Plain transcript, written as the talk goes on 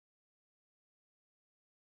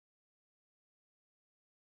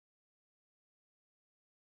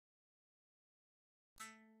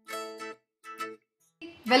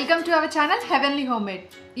Welcome to our channel heavenly homemade.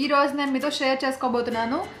 ఈరోజు నేను మీతో షేర్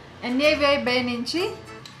చేసుకోబోతున్నాను ఎన్ఏవై బై నుంచి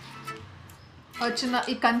వచ్చిన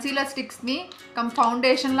ఈ కన్సీలర్ స్టిక్స్ని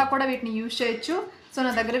ఫౌండేషన్లా కూడా వీటిని యూజ్ చేయొచ్చు. సో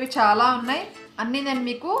నా దగ్గర ఇవి చాలా ఉన్నాయి, అన్నీ నేను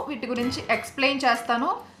మీకు వీటి గురించి ఎక్స్ప్లెయిన్ చేస్తాను.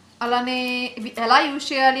 అలానే ఇవి ఎలా యూజ్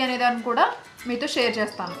చేయాలి అనే దాన్ని కూడా మీతో షేర్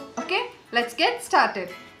చేస్తాను. Okay, let's get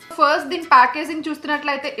started. First దీని ప్యాకేజింగ్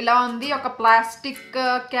చూస్తున్నట్లయితే ఇలా ఉంది. ఒక ప్లాస్టిక్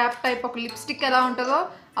క్యాప్ టైప్ ఒక లిప్స్టిక్ ఎలా ఉంటుందో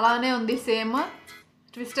అలానే ఉంది, సేమ్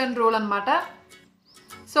ట్విస్ట్ అండ్ రోల్ అనమాట.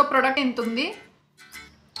 సో ప్రోడక్ట్ ఎంత ఉంది,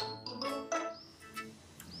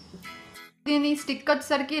 దీని స్టిక్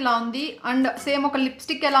వచ్చేసరికి ఇలా ఉంది. అండ్ సేమ్ ఒక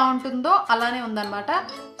లిప్స్టిక్ ఎలా ఉంటుందో అలానే ఉందన్నమాట.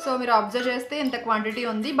 సో మీరు అబ్జర్వ్ చేస్తే ఇంత క్వాంటిటీ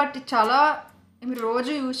ఉంది, బట్ చాలా మీరు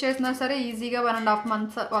రోజు యూజ్ చేసినా సరే ఈజీగా 1.5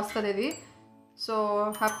 months వస్తుంది ఇది. సో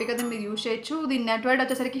హ్యాపీగా దీన్ని మీరు యూజ్ చేయొచ్చు. దీని నెట్ వెయిట్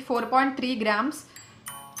వచ్చేసరికి 4.3 grams.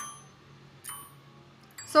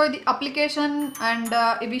 సో ఇది అప్లికేషన్ అండ్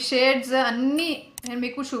ఇవి షేడ్స్ అన్నీ నేను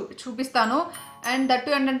మీకు చూపిస్తాను. అండ్ దట్టు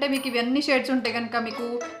ఏంటంటే మీకు ఇవన్నీ షేడ్స్ ఉంటాయి కనుక మీకు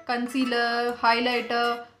కన్సీలర్,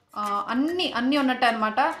 హైలైటర్ అన్నీ ఉన్నట్టు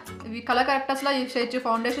అనమాట. ఇవి కలర్ కరెక్టర్స్లా యూజ్ చేయొచ్చు,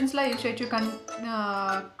 ఫౌండేషన్స్లా యూజ్ చేయొచ్చు,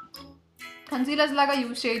 కన్సీలర్స్ లాగా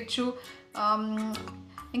యూజ్ చేయొచ్చు,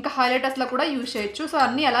 ఇంకా హైలైటర్స్లో కూడా యూజ్ చేయొచ్చు. సో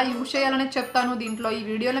అన్నీ ఎలా యూజ్ చేయాలనేది చెప్తాను దీంట్లో. ఈ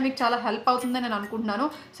వీడియోలో మీకు చాలా హెల్ప్ అవుతుందని నేను అనుకుంటున్నాను.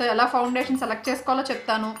 సో ఎలా ఫౌండేషన్ సెలెక్ట్ చేసుకోవాలో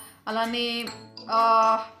చెప్తాను. అలానే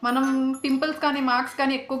మనం పింపుల్స్ కానీ మార్క్స్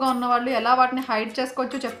కానీ ఎక్కువగా ఉన్నవాళ్ళు ఎలా వాటిని హైడ్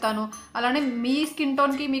చేసుకోవచ్చో చెప్తాను. అలానే మీ స్కిన్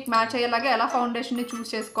టోన్కి మీకు మ్యాచ్ అయ్యేలాగా ఎలా ఫౌండేషన్ని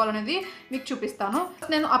చూస్ చేసుకోవాలనేది మీకు చూపిస్తాను.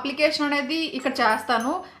 నేను అప్లికేషన్ అనేది ఇక్కడ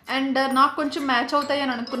చేస్తాను. అండ్ నాకు కొంచెం మ్యాచ్ అవుతాయి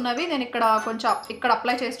అని అనుకున్నవి నేను ఇక్కడ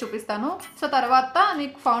అప్లై చేసి చూపిస్తాను. సో తర్వాత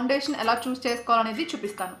మీకు ఫౌండేషన్ ఎలా చూస్ చేసుకోవాలనేది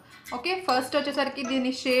చూపిస్తాను. ఓకే, ఫస్ట్ వచ్చేసరికి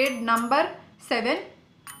దీని షేడ్ నంబర్ 7.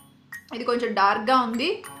 ఇది కొంచెం డార్క్గా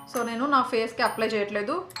ఉంది. సో నేను నా ఫేస్కి అప్లై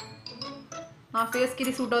చేయట్లేదు, నా ఫేస్కి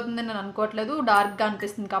ఇది సూట్ అవుతుందని నేను అనుకోవట్లేదు, డార్క్గా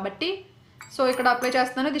అనిపిస్తుంది కాబట్టి. సో ఇక్కడ అప్లై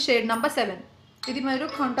చేస్తున్నాను. ఇది షేడ్ నెంబర్ 7. ఇది మీరు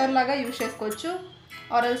కంటోర్ లాగా యూజ్ చేసుకోవచ్చు.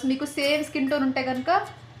 ఆర్ ఎల్స్ మీకు సేమ్ స్కిన్ టోన్ ఉంటే కనుక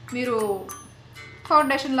మీరు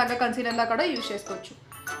ఫౌండేషన్ లాగా కన్సీలర్ లాగా కూడా యూజ్ చేసుకోవచ్చు.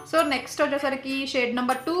 సో నెక్స్ట్ వచ్చేసరికి షేడ్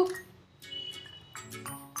నెంబర్ 2.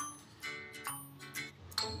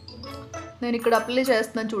 నేను ఇక్కడ అప్లై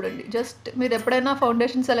చేస్తున్నాను చూడండి. జస్ట్ మీరు ఎప్పుడైనా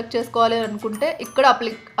ఫౌండేషన్ సెలెక్ట్ చేసుకోవాలి అనుకుంటే ఇక్కడ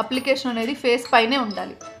అప్లికేషన్ అనేది ఫేస్ పైనే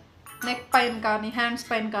ఉండాలి, నెక్ పైన కానీ హ్యాండ్స్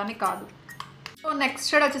పైన కానీ కాదు. సో నెక్స్ట్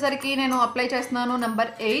షేడ్ వచ్చేసరికి నేను అప్లై చేస్తున్నాను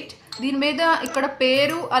నెంబర్ 8. దీని మీద ఇక్కడ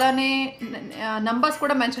పేరు అలానే నెంబర్స్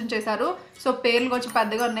కూడా మెన్షన్ చేశారు. సో పేర్లు కొంచెం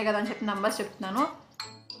పెద్దగా ఉన్నాయి కదా అని చెప్పి నెంబర్స్ చెప్తున్నాను.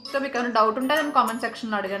 సో మీకు ఏమైనా డౌట్ ఉంటే నేను కామెంట్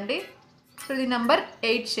సెక్షన్లో అడగండి. సో ఇది నెంబర్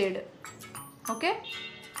 8 షేడ్. ఓకే,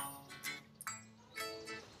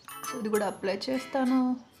 సో ఇది కూడా అప్లై చేస్తాను.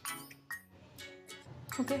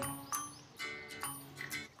 ఓకే,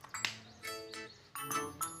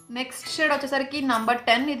 నెక్స్ట్ షేడ్ వచ్చేసరికి నెంబర్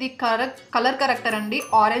 10. ఇది కలర్ కరెక్టర్ అండి,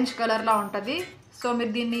 ఆరెంజ్ కలర్లా ఉంటుంది. సో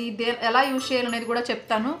మీరు దీన్ని ఎలా యూజ్ చేయాలనేది కూడా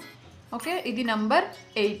చెప్తాను. ఓకే, ఇది number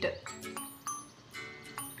 8.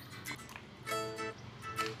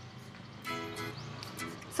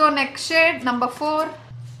 So next shade number 4.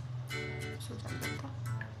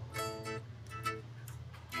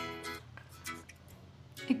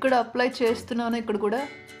 ఇక్కడ అప్లై చేస్తున్నాను, ఇక్కడ కూడా.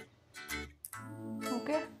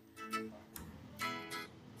 Okay,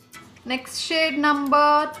 next shade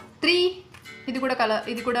number 3.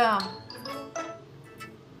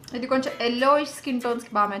 ఇది కొంచెం ఎల్లోయిష్ స్కిన్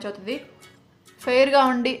టోన్స్కి బాగా మ్యాచ్ అవుతుంది. ఫెయిర్గా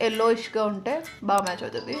ఉండి ఎల్లోయిష్గా ఉంటే బాగా మ్యాచ్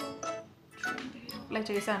అవుతుంది. అప్లై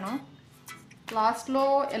చేశాను. లాస్ట్లో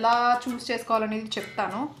ఎలా చూస్ చేసుకోవాలనేది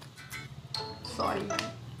చెప్తాను. సారీ.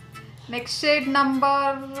 నెక్స్ట్ షేడ్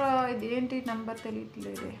నంబర్, ఇదేంటి నెంబర్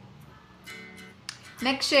తెలియట్లేదే.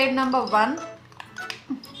 Next shade number 1.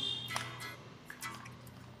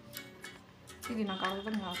 ఇది నాకు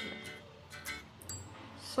అర్థం కావట్లేదు.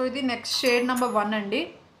 సో ఇది నెక్స్ట్ షేడ్ నెంబర్ 1 అండి.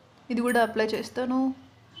 ఇది కూడా అప్లై చేస్తాను.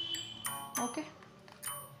 Okay,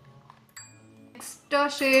 next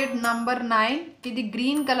shade number 9. ఇది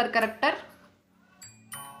గ్రీన్ కలర్ కరెక్టర్.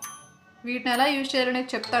 వీటిని ఎలా యూజ్ చేయాలనేది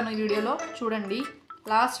చెప్తాను ఈ వీడియోలో. చూడండి,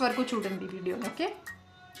 లాస్ట్ వరకు చూడండి వీడియోని. ఓకే,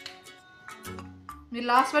 మీరు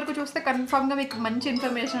లాస్ట్ వరకు చూస్తే కన్ఫామ్గా మీకు మంచి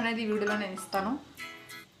ఇన్ఫర్మేషన్ అనేది ఈ వీడియోలో నేను ఇస్తాను.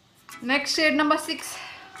 Next shade number 6.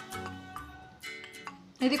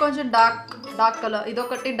 ఇది కొంచెం డార్క్ కలర్.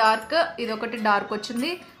 ఇదొకటి డార్క్ వచ్చింది.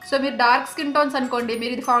 సో మీరు డార్క్ స్కిన్ టోన్స్ అనుకోండి,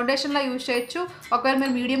 మీరు ఇది ఫౌండేషన్లా యూజ్ చేయొచ్చు. ఒకవేళ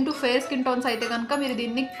మీరు medium to fair skin tones అయితే కనుక మీరు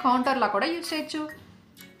దీన్ని కౌంటర్లా కూడా యూజ్ చేయొచ్చు.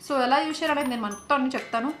 సో ఎలా యూజ్ చేయాలనేది నేను మొత్తం అన్ని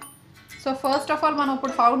చెప్తాను. సో ఫస్ట్ ఆఫ్ ఆల్ మనం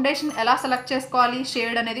ఇప్పుడు ఫౌండేషన్ ఎలా సెలెక్ట్ చేసుకోవాలి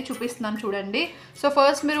షేడ్ అనేది చూపిస్తున్నాను చూడండి. సో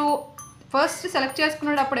ఫస్ట్ సెలెక్ట్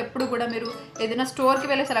చేసుకునేటప్పుడు ఎప్పుడు కూడా మీరు ఏదైనా స్టోర్కి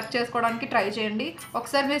వెళ్ళి సెలెక్ట్ చేసుకోవడానికి ట్రై చేయండి.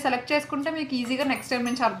 ఒకసారి మీరు సెలెక్ట్ చేసుకుంటే మీకు ఈజీగా నెక్స్ట్ టైం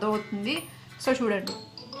నుంచి అర్థమవుతుంది. సో చూడండి,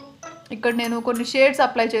 ఇక్కడ నేను కొన్ని షేడ్స్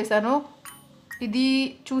అప్లై చేశాను. ఇది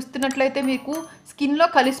చూస్తున్నట్లయితే మీకు స్కిన్లో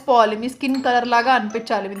కలిసిపోవాలి, మీ స్కిన్ కలర్ లాగా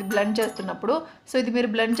అనిపించాలి ఇది బ్లెండ్ చేస్తున్నప్పుడు. సో ఇది మీరు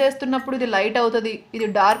బ్లెండ్ చేస్తున్నప్పుడు ఇది లైట్ అవుతుంది, ఇది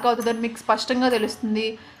డార్క్ అవుతుంది అని మీకు స్పష్టంగా తెలుస్తుంది.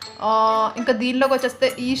 ఇంకా దీనిలోకి వచ్చేస్తే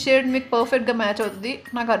ఈ షేడ్ మీకు పర్ఫెక్ట్గా మ్యాచ్ అవుతుంది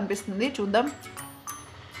నాకు అనిపిస్తుంది. చూద్దాం.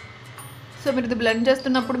 సో మీరు ఇది బ్లెండ్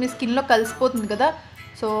చేస్తున్నప్పుడు మీ స్కిన్లో కలిసిపోతుంది కదా.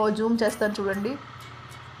 సో జూమ్ చేస్తాను చూడండి.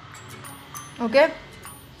 ఓకే,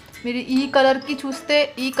 మీరు ఈ కలర్కి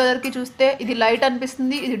చూస్తే ఇది లైట్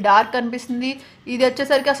అనిపిస్తుంది, ఇది డార్క్ అనిపిస్తుంది. ఇది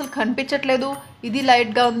వచ్చేసరికి అసలు కనిపించట్లేదు, ఇది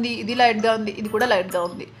లైట్గా ఉంది, ఇది లైట్గా ఉంది, ఇది కూడా లైట్గా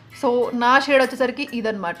ఉంది. సో నా షేడ్ వచ్చేసరికి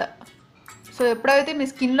ఇదనమాట. సో ఎప్పుడైతే మీ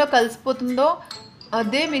స్కిన్లో కలిసిపోతుందో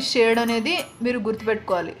అదే మీ షేడ్ అనేది మీరు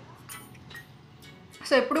గుర్తుపెట్టుకోవాలి.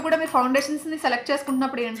 సో ఎప్పుడు కూడా మీరు ఫౌండేషన్స్ని సెలెక్ట్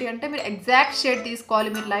చేసుకుంటున్నప్పుడు ఏంటి అంటే మీరు ఎగ్జాక్ట్ షేడ్ తీసుకోవాలి.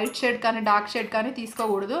 మీరు లైట్ షేడ్ కానీ డార్క్ షేడ్ కానీ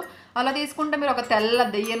తీసుకోకూడదు. అలా తీసుకుంటే మీరు ఒక తెల్ల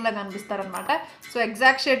దెయ్యంలాగా కనిపిస్తారనమాట. సో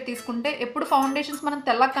ఎగ్జాక్ట్ షేడ్ తీసుకుంటే ఎప్పుడు ఫౌండేషన్స్ మనం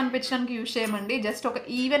తెల్లగా కనిపించడానికి యూజ్ చేయమండి, జస్ట్ ఒక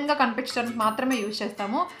ఈవెన్గా కనిపించడానికి మాత్రమే యూజ్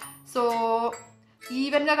చేస్తాము. సో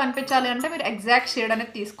ఈవెన్గా కనిపించాలి అంటే మీరు ఎగ్జాక్ట్ షేడ్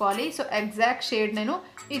అనేది తీసుకోవాలి. సో ఎగ్జాక్ట్ షేడ్ నేను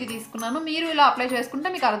ఇది తీసుకున్నాను. మీరు ఇలా అప్లై చేసుకుంటే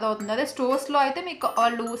మీకు అర్థమవుతుంది. అదే స్టోర్స్లో అయితే మీకు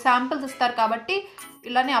వాళ్ళు శాంపిల్స్ ఇస్తారు కాబట్టి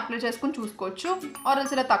ఇలానే అప్లై చేసుకుని చూసుకోవచ్చు.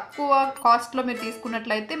 ఆర్ఎల్స్ ఇలా తక్కువ కాస్ట్లో మీరు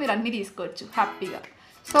తీసుకున్నట్లయితే మీరు అన్నీ తీసుకోవచ్చు హ్యాపీగా.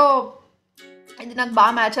 సో ఇది నాకు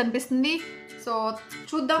బాగా మ్యాచ్ అనిపిస్తుంది. సో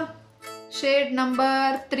చూద్దాం. షేడ్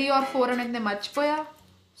నెంబర్ 3 or 4 అనేది నేను మర్చిపోయా.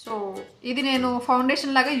 సో ఇది నేను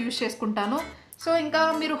ఫౌండేషన్ లాగా యూజ్ చేసుకుంటాను. సో ఇంకా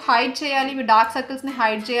మీరు హైడ్ చేయాలి, మీ డార్క్ సర్కిల్స్ని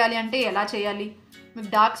హైడ్ చేయాలి అంటే ఎలా చేయాలి, మీకు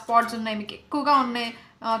డార్క్ స్పాట్స్ ఉన్నాయి, మీకు ఎక్కువగా ఉన్నాయి,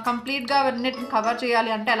 కంప్లీట్గా అన్నిటిని కవర్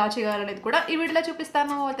చేయాలి అంటే ఎలా చేయాలి అనేది కూడా ఈ వీడియోలో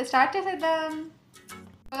చూపిస్తాను. అయితే స్టార్ట్ చేసేద్దాం.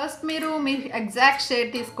 ఫస్ట్ మీరు మీ ఎగ్జాక్ట్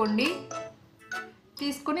షేడ్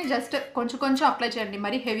తీసుకుని జస్ట్ కొంచెం అప్లై చేయండి.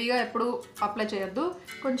 మరి హెవీగా ఎప్పుడు అప్లై చేయొద్దు,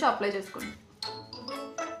 కొంచెం అప్లై చేసుకోండి.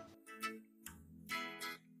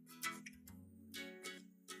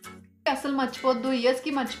 అసలు మర్చిపోద్దు,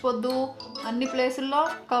 ఇయర్స్కి మర్చిపోద్దు, అన్ని ప్లేసుల్లో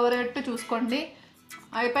కవర్ అయ్యేట్టు చూసుకోండి.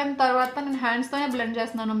 అయిపోయిన తర్వాత నేను హ్యాండ్స్తోనే బ్లెండ్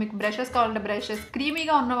చేస్తున్నాను. మీకు బ్రషెస్ కావాలంటే బ్రషెస్,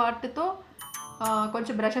 క్రీమీగా ఉన్న వాటితో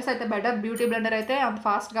కొంచెం బ్రషెస్ అయితే బెటర్, బ్యూటీ బ్లెండర్ అయితే అంత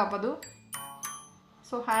ఫాస్ట్గా అవ్వదు.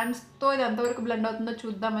 సో హ్యాండ్స్తో ఇది ఎంతవరకు బ్లెండ్ అవుతుందో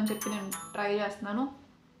చూద్దామని చెప్పి నేను ట్రై చేస్తున్నాను.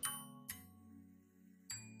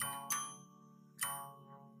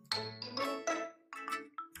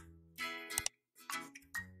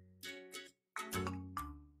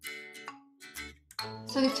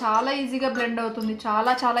 సో ఇది చాలా ఈజీగా బ్లెండ్ అవుతుంది,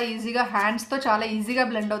 చాలా ఈజీగా, హ్యాండ్స్తో చాలా ఈజీగా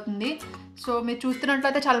బ్లెండ్ అవుతుంది. సో మీరు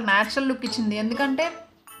చూస్తున్నట్లయితే చాలా న్యాచురల్ లుక్ ఇచ్చింది. ఎందుకంటే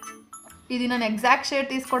ఇది నేను ఎగ్జాక్ట్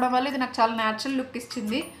షేడ్ తీసుకోవడం వల్ల ఇది నాకు చాలా న్యాచురల్ లుక్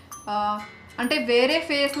ఇచ్చింది. అంటే వేరే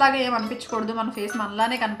ఫేస్ లాగా ఏం అనిపించకూడదు, మన ఫేస్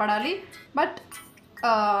మనలానే కనపడాలి, బట్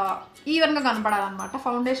ఈవెన్గా కనపడాలన్నమాట.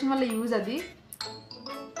 ఫౌండేషన్ వల్ల యూజ్ అది.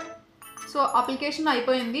 సో అప్లికేషన్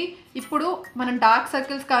అయిపోయింది. ఇప్పుడు మనం డార్క్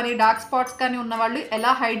సర్కిల్స్ కానీ డార్క్ స్పాట్స్ కానీ ఉన్నవాళ్ళు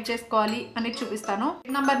ఎలా హైడ్ చేసుకోవాలి అనేది చూపిస్తాను.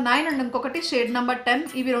 షేడ్ నెంబర్ 9 అండ్ ఇంకొకటి షేడ్ నెంబర్ 10.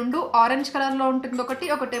 ఇవి రెండు ఆరెంజ్ కలర్లో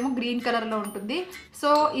ఉంటుంది, ఒకటేమో గ్రీన్ కలర్లో ఉంటుంది.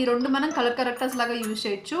 సో ఈ రెండు మనం కలర్ కరెక్టర్స్ లాగా యూజ్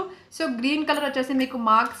చేయొచ్చు. సో గ్రీన్ కలర్ వచ్చేసి మీకు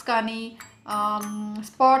మార్క్స్ కానీ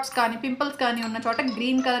స్పాట్స్ కానీ పింపుల్స్ కానీ ఉన్న చోట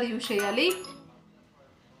గ్రీన్ కలర్ యూజ్ చేయాలి.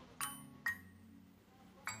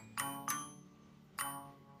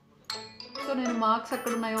 సో నేను మార్క్స్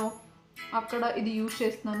ఎక్కడ ఉన్నాయో అక్కడ ఇది యూజ్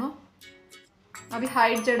చేస్తున్నాను, అవి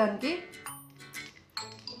హైడ్ చేయడానికి.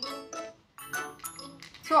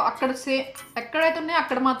 సో అక్కడ ఎక్కడైతే ఉన్నాయో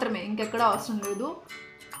అక్కడ మాత్రమే, ఇంకెక్కడ అవసరం లేదు.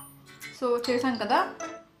 సో చేశాం కదా.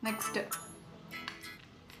 నెక్స్ట్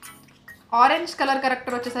ఆరెంజ్ కలర్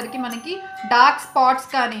కరెక్టర్ వచ్చేసరికి మనకి డార్క్ స్పాట్స్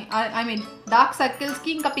కానీ డార్క్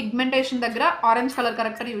సర్కిల్స్కి ఇంకా పిగ్మెంటేషన్ దగ్గర ఆరెంజ్ కలర్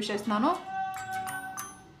కరెక్టర్ యూజ్ చేస్తున్నాను.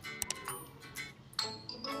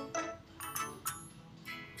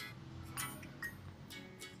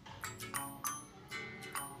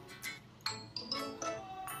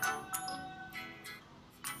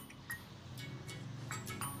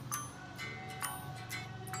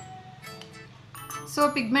 సో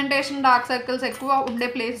పిగ్మెంటేషన్ డార్క్ సర్కిల్స్ ఎక్కువ ఉండే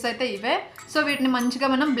ప్లేసెస్ అయితే ఇవే. సో వీటిని మంచిగా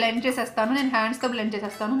మనం బ్లెండ్ చేసేస్తాను. నేను హ్యాండ్స్తో బ్లెండ్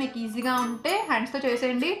చేసేస్తాను. మీకు ఈజీగా ఉంటే హ్యాండ్స్తో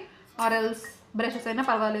చేసేయండి, ఆర్ ఎల్స్ బ్రషెస్ అయినా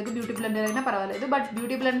పర్వాలేదు, బ్యూటీ బ్లెండర్ అయినా పర్వాలేదు. బట్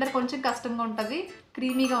బ్యూటీ బ్లెండర్ కొంచెం కష్టంగా ఉంటుంది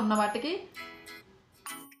క్రీమీగా ఉన్న వాటికి.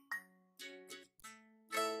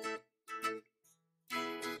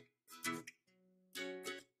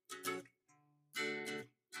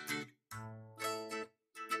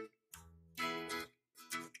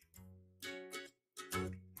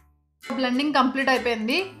 బ్లెండింగ్ కంప్లీట్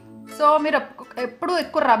అయిపోయింది. సో మీరు ఎప్పుడు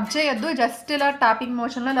ఎక్కువ రబ్ చేయొద్దు, జస్ట్ ఇలా ట్యాపింగ్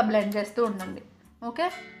మోషన్లో ఇలా బ్లెండ్ చేస్తూ ఉండండి. ఓకే,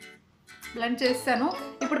 బ్లెండ్ చేస్తాను.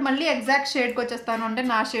 ఇప్పుడు మళ్ళీ ఎగ్జాక్ట్ షేడ్కి వచ్చేస్తాను. అంటే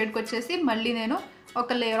నా షేడ్కి వచ్చేసి మళ్ళీ నేను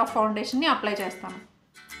ఒక లేయర్ ఆఫ్ ఫౌండేషన్ని అప్లై చేస్తాను.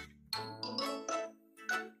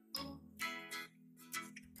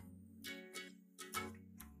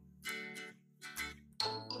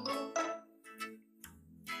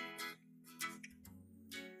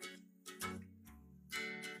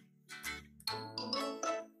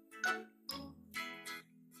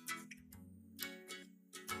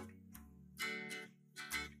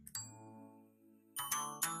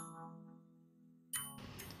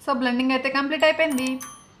 సో బ్లెండింగ్ అయితే కంప్లీట్ అయిపోయింది.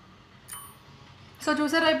 సో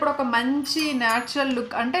చూసారా ఇప్పుడు ఒక మంచి న్యాచురల్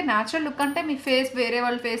లుక్ అంటే మీ ఫేస్ వేరే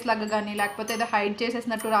వాళ్ళ ఫేస్ లాగా కానీ లేకపోతే ఏదో హైడ్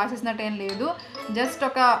చేసేసినట్టు రాసేసినట్టు ఏం లేదు. జస్ట్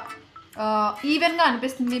ఒక ఈవెన్గా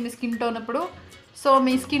అనిపిస్తుంది మీ స్కిన్ టోన్ ఇప్పుడు. సో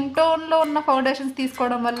మీ స్కిన్ టోన్లో ఉన్న ఫౌండేషన్స్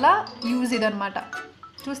తీసుకోవడం వల్ల యూజ్ ఇదనమాట.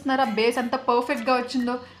 చూస్తున్నారా బేస్ అంత పర్ఫెక్ట్గా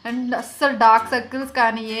వచ్చిందో, అండ్ అస్సలు డార్క్ సర్కిల్స్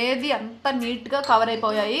కానీ ఏది అంత నీట్గా కవర్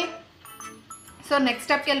అయిపోయాయి. సో నెక్స్ట్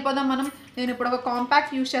స్టెప్కి వెళ్ళిపోదాం మనం. నేను ఇప్పుడు ఒక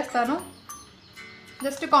కాంపాక్ట్ యూజ్ చేస్తాను.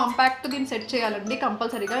 జస్ట్ కాంపాక్ట్ దీన్ని సెట్ చేయాలండి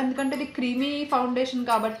కంపల్సరీగా, ఎందుకంటే ఇది క్రీమీ ఫౌండేషన్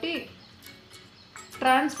కాబట్టి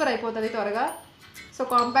ట్రాన్స్ఫర్ అయిపోతుంది త్వరగా. సో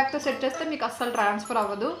కాంపాక్ట్తో సెట్ చేస్తే మీకు అస్సలు ట్రాన్స్ఫర్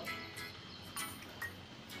అవ్వదు.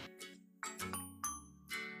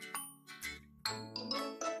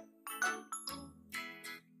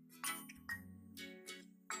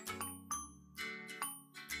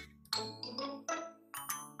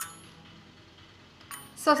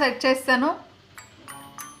 సో సెట్ చేస్తాను.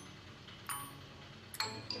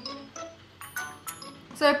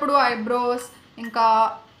 సో ఇప్పుడు ఐబ్రోస్ ఇంకా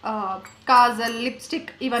కాజల్,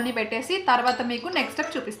 లిప్స్టిక్ ఇవన్నీ పెట్టేసి తర్వాత మీకు నెక్స్ట్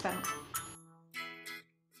స్టెప్ చూపిస్తాను.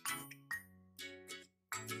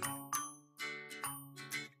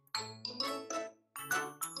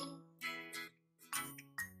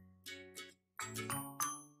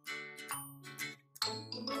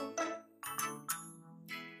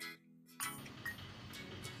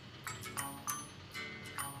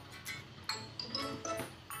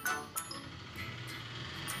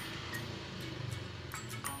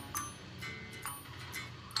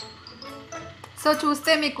 సో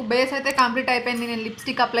చూస్తే మీకు బేస్ అయితే కంప్లీట్ అయిపోయింది. నేను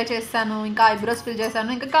లిప్స్టిక్ అప్లై చేస్తాను, ఇంకా ఐబ్రోస్ ఫిల్ చేశాను,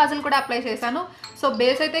 ఇంకా కాజల్ కూడా అప్లై చేశాను. సో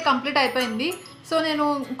బేస్ అయితే కంప్లీట్ అయిపోయింది. సో నేను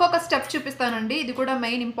ఇంకొక స్టెప్ చూపిస్తానండి. ఇది కూడా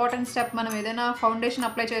మెయిన్ ఇంపార్టెంట్ స్టెప్. మనం ఏదైనా ఫౌండేషన్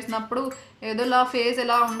అప్లై చేసినప్పుడు ఏదోలా ఫేస్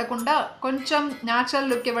ఎలా ఉండకుండా కొంచెం న్యాచురల్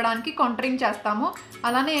లుక్ ఇవ్వడానికి కాంటరింగ్ చేస్తాము.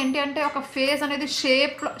 అలానే ఏంటి అంటే ఒక ఫేస్ అనేది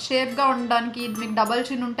షేప్గా ఉండడానికి మీకు డబల్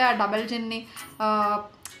చిన్ ఉంటే ఆ డబల్ చిన్ని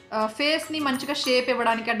ఫేస్ని మంచిగా షేప్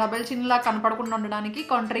ఇవ్వడానికి ఆ డబల్ చిన్లా కనపడకుండా ఉండడానికి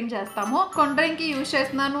కాంటరింగ్ చేస్తాము. కాంటరింగ్కి యూజ్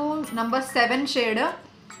చేస్తున్నాను నంబర్ 7 షేడ్.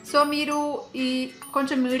 సో మీరు ఈ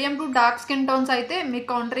కొంచెం medium to dark skin tones అయితే మీ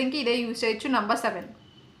కాంటరింగ్కి ఇదే యూజ్ చేయొచ్చు, నంబర్ 7.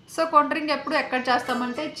 సో కాంటరింగ్ ఎప్పుడు ఎక్కడ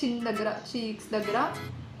చేస్తామంటే చిన్ దగ్గర, చీక్స్ దగ్గర,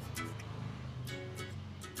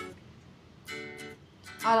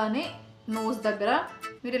 అలానే నోస్ దగ్గర.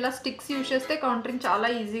 మీరు ఇలా స్టిక్స్ యూజ్ చేస్తే కాంటరింగ్ చాలా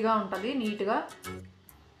ఈజీగా ఉంటుంది, నీట్గా.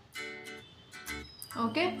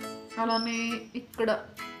 ఓకే, అలానే ఇక్కడ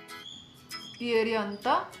ఈ ఏరియా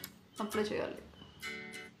అంతా అప్లై చేయాలి.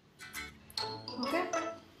 ఓకే,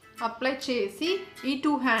 అప్లై చేసి ఈ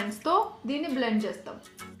 2 హ్యాండ్స్తో దీన్ని బ్లెండ్ చేస్తాం.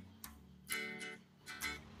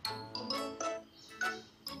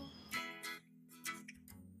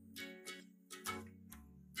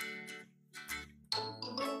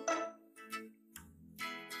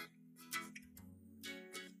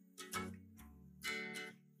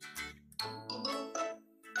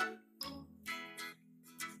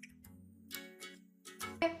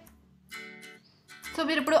 సో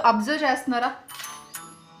మీరు ఇప్పుడు అబ్జర్వ్ చేస్తున్నారా?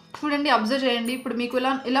 చూడండి, అబ్జర్వ్ చేయండి. ఇప్పుడు మీకు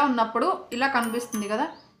ఇలా ఉన్నప్పుడు ఇలా కనిపిస్తుంది కదా,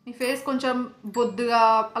 మీ ఫేస్ కొంచెం బొద్దుగా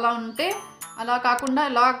అలా ఉంటే, అలా కాకుండా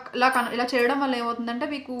ఇలా చేయడం వల్ల ఏమవుతుందంటే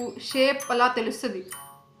మీకు షేప్ అలా తెలుస్తుంది,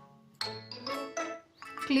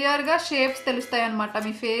 క్లియర్గా షేప్స్ తెలుస్తాయి అన్నమాట.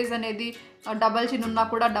 మీ ఫేస్ అనేది డబల్ చిన్ ఉన్నా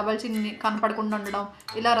కూడా డబల్ చిన్ కనపడకుండా ఉండడం,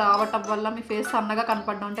 ఇలా రావటం వల్ల మీ ఫేస్ సన్నగా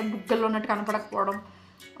కనపడడం, అంటే బుగ్గల్లో ఉన్నట్టు కనపడకపోవడం,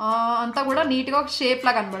 అంతా కూడా నీట్గా ఒక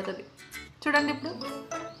షేప్లా కనబడుతుంది. చూడండి, ఇప్పుడు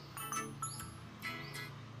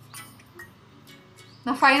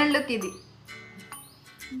నా ఫైనల్ లుక్ ఇది.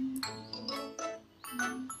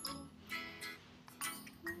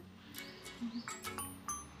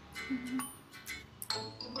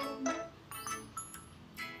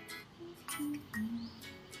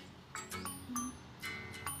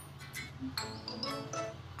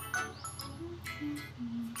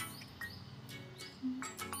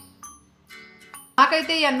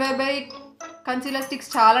 నాకైతే ఈ NYBY కన్సీలర్ స్టిక్స్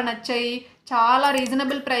చాలా నచ్చాయి. చాలా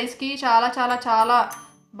రీజనబుల్ ప్రైస్కి చాలా చాలా చాలా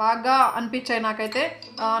బాగా అనిపించాయి నాకైతే.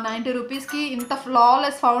 90 రూపీస్కి ఇంత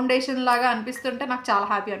ఫ్లాలెస్ ఫౌండేషన్ లాగా అనిపిస్తుంటే నాకు చాలా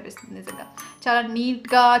హ్యాపీ అనిపిస్తుంది నిజంగా. చాలా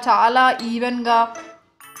నీట్గా, చాలా ఈవెన్గా,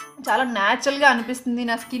 చాలా న్యాచురల్గా అనిపిస్తుంది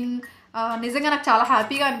నా స్కిన్. నిజంగా నాకు చాలా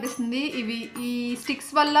హ్యాపీగా అనిపిస్తుంది. ఈ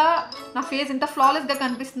స్టిక్స్ వల్ల నా ఫేస్ ఇంత ఫ్లాలెస్గా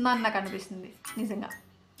కనిపిస్తుందా అని నాకు అనిపిస్తుంది నిజంగా.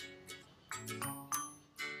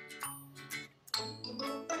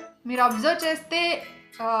 మీరు అబ్జర్వ్ చేస్తే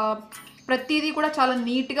ప్రతిదీ కూడా చాలా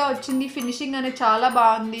నీట్గా వచ్చింది. ఫినిషింగ్ అనేది చాలా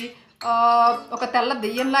బాగుంది. ఒక తెల్ల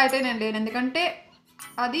దెయ్యంలా అయితే నేను లేను, ఎందుకంటే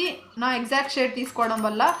అది నా ఎగ్జాక్ట్ షేడ్ తీసుకోవడం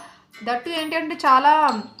వల్ల. దట్టు ఏంటి అంటే చాలా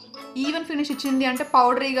ఈవెన్ ఫినిష్ ఇచ్చింది, అంటే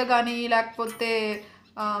పౌడరీగా కానీ లేకపోతే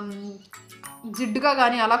జిడ్డుగా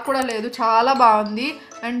కానీ అలా కూడా లేదు, చాలా బాగుంది.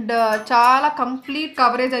 అండ్ చాలా కంప్లీట్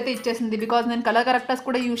కవరేజ్ అయితే ఇచ్చేసింది. బికాజ్ నేను కలర్ కరెక్టర్స్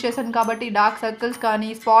కూడా యూజ్ చేశాను కాబట్టి డార్క్ సర్కిల్స్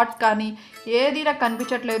కానీ స్పాట్స్ కానీ ఏది నాకు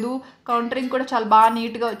కనిపించట్లేదు. కౌంటరింగ్ కూడా చాలా బాగా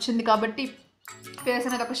నీట్గా వచ్చింది కాబట్టి ఫేస్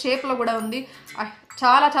అనేది ఒక షేప్లో కూడా ఉంది.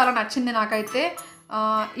 చాలా చాలా నచ్చింది నాకైతే.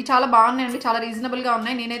 ఇవి చాలా బాగున్నాయండి, చాలా రీజనబుల్గా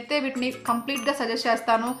ఉన్నాయి. నేనైతే వీటిని కంప్లీట్గా సజెస్ట్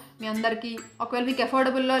చేస్తాను మీ అందరికీ. ఒకవేళ మీకు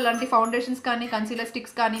అఫోర్డబుల్లో ఇలాంటి ఫౌండేషన్స్ కానీ కన్సీలర్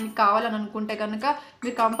స్టిక్స్ కానీ మీకు కావాలని అనుకుంటే కనుక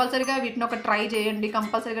మీరు కంపల్సరీగా వీటిని ఒక ట్రై చేయండి,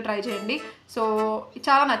 కంపల్సరీగా ట్రై చేయండి. సో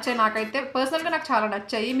చాలా నచ్చాయి నాకైతే, పర్సనల్గా నాకు చాలా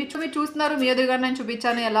నచ్చాయి. మీరు చూస్తున్నారు, మీ ఎదురుగా నేను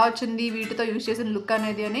చూపించాను ఎలా వచ్చింది వీటితో యూజ్ చేసిన లుక్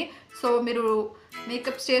అనేది అని. సో మీరు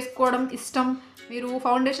మేకప్స్ చేసుకోవడం ఇష్టం, మీరు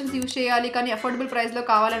ఫౌండేషన్స్ యూజ్ చేయాలి కానీ అఫోర్డబుల్ ప్రైస్లో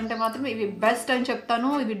కావాలంటే మాత్రం ఇవి బెస్ట్ అని చెప్తాను.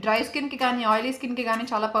 ఇవి డ్రై స్కిన్కి కానీ ఆయిలీ స్కిన్కి కానీ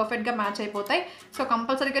చాలా పర్ఫెక్ట్గా మ్యాచ్ అయిపోతాయి. సో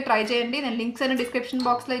కంపల్సరీగా ట్రై చేయండి. నేను లింక్స్ అనే డిస్క్రిప్షన్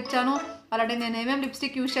బాక్స్లో ఇచ్చాను. అలాగే నేను ఏమేమి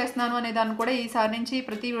లిప్స్టిక్ యూజ్ చేస్తున్నాను అనే దాన్ని కూడా ఈసారి నుంచి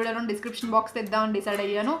ప్రతి వీడియోలో డిస్క్రిప్షన్ బాక్స్ ఇద్దామని డిసైడ్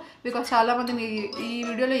అయ్యాను. బికాస్ చాలామంది ఈ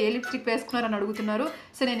వీడియోలో ఏ లిప్స్టిక్ వేసుకున్నారని అడుగుతున్నారు.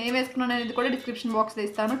 సో నేను ఏం వేసుకున్నాను అనేది కూడా డిస్క్రిప్షన్ బాక్స్లో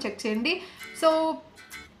ఇస్తాను, చెక్ చేయండి. సో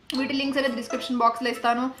వీటి లింక్స్ అనేది డిస్క్రిప్షన్ బాక్స్లో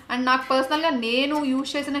ఇస్తాను. అండ్ నాకు పర్సనల్గా నేను యూజ్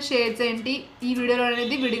చేసిన షేడ్స్ ఏంటి ఈ వీడియోలో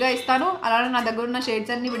అనేది విడిగా ఇస్తాను. అలానే నా దగ్గర ఉన్న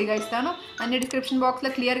షేడ్స్ అన్ని విడిగా ఇస్తాను. అన్ని డిస్క్రిప్షన్ బాక్స్లో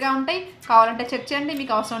క్లియర్గా ఉంటాయి, కావాలంటే చెక్ చేయండి,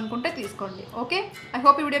 మీకు అవసరం అనుకుంటే తీసుకోండి. ఓకే, ఐ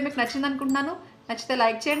హోప్ ఈ వీడియో మీకు నచ్చింది అనుకుంటున్నాను. నచ్చితే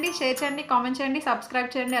లైక్ చేయండి, షేర్ చేయండి, కామెంట్ చేయండి,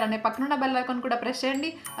 సబ్స్క్రైబ్ చేయండి. అలానే పక్కనున్న బెల్ ఐకాన్ కూడా ప్రెస్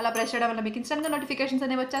చేయండి. అలా ప్రెస్ చేయడం వల్ల మీకు ఇన్స్టెంట్గా నోటిఫికేషన్స్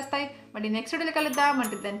అనేవి వచ్చేస్తాయి. మళ్ళీ నెక్స్ట్ వీడియోలో కలుద్దాం.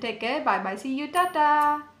 అంటే then take care, bye bye, see you, Tata.